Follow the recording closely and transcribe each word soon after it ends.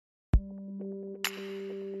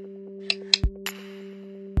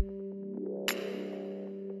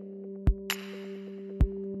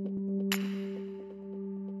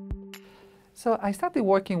So I started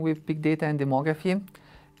working with big data and demography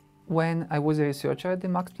when I was a researcher at the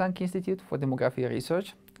Max Planck Institute for Demography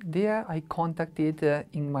Research. There I contacted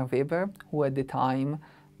Ingmar Weber, who at the time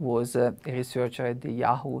was a researcher at the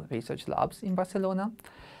Yahoo Research Labs in Barcelona.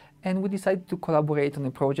 And we decided to collaborate on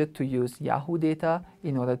a project to use Yahoo data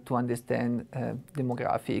in order to understand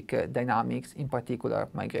demographic dynamics, in particular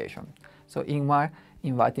migration. So Ingmar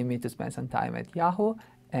invited me to spend some time at Yahoo,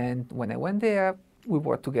 and when I went there, we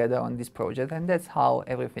worked together on this project, and that's how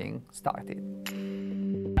everything started.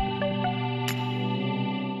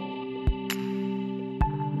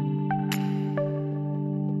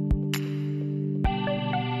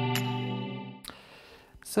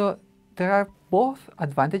 So there are both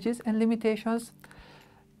advantages and limitations.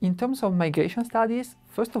 In terms of migration studies,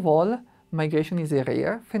 first of all, migration is a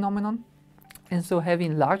rare phenomenon, and so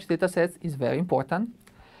having large data sets is very important.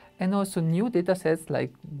 And also new data sets,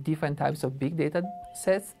 like different types of big data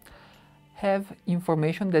sets, have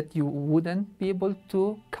information that you wouldn't be able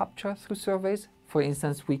to capture through surveys. For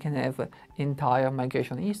instance, we can have entire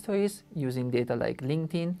migration histories using data like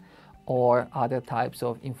LinkedIn or other types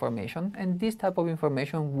of information, and this type of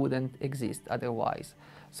information wouldn't exist otherwise.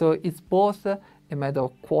 So it's both a matter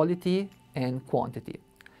of quality and quantity.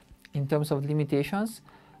 In terms of limitations,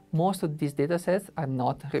 most of these data sets are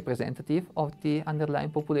not representative of the underlying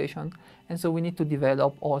population, and so we need to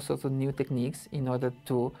develop all sorts of new techniques in order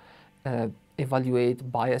to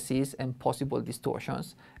evaluate biases and possible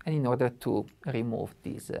distortions, and in order to remove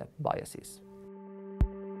these biases.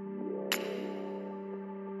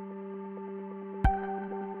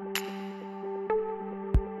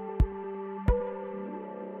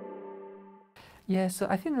 Yes, so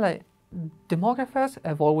I think like demographers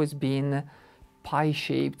have always been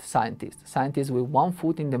pie-shaped scientists with one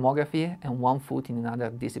foot in demography and one foot in another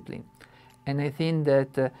discipline. And I think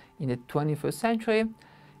that in the 21st century,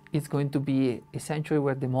 it's going to be a century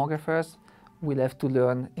where demographers will have to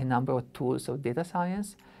learn a number of tools of data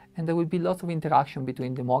science, and there will be lots of interaction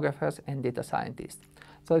between demographers and data scientists.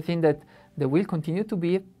 So I think that there will continue to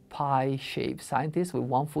be pie-shaped scientists with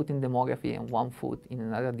one foot in demography and one foot in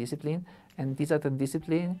another discipline, and this other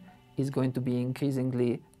discipline is going to be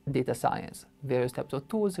increasingly data science, various types of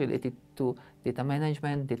tools related to data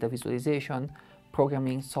management, data visualization,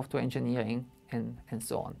 programming, software engineering, and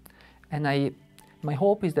so on. And my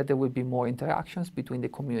hope is that there will be more interactions between the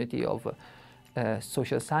community of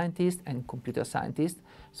social scientists and computer scientists,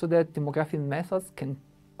 so that demographic methods can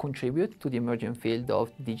contribute to the emerging field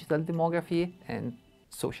of digital demography and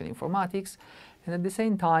social informatics, and at the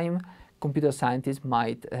same time, computer scientists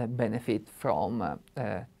might benefit from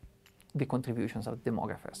the contributions of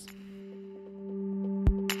demographers.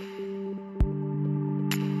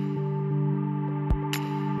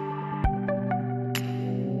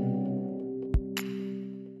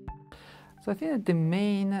 So I think that the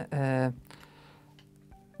main,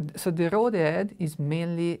 so the road ahead is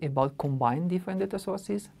mainly about combining different data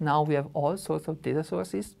sources. Now we have all sorts of data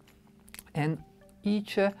sources, and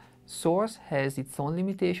each source has its own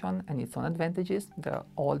limitation and its own advantages. There are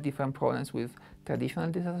all different problems with traditional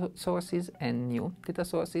data sources and new data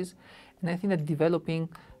sources. And I think that developing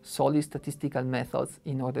solid statistical methods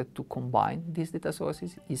in order to combine these data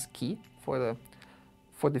sources is key for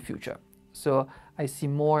the future. So I see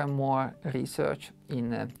more and more research in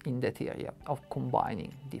that area of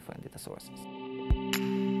combining different data sources.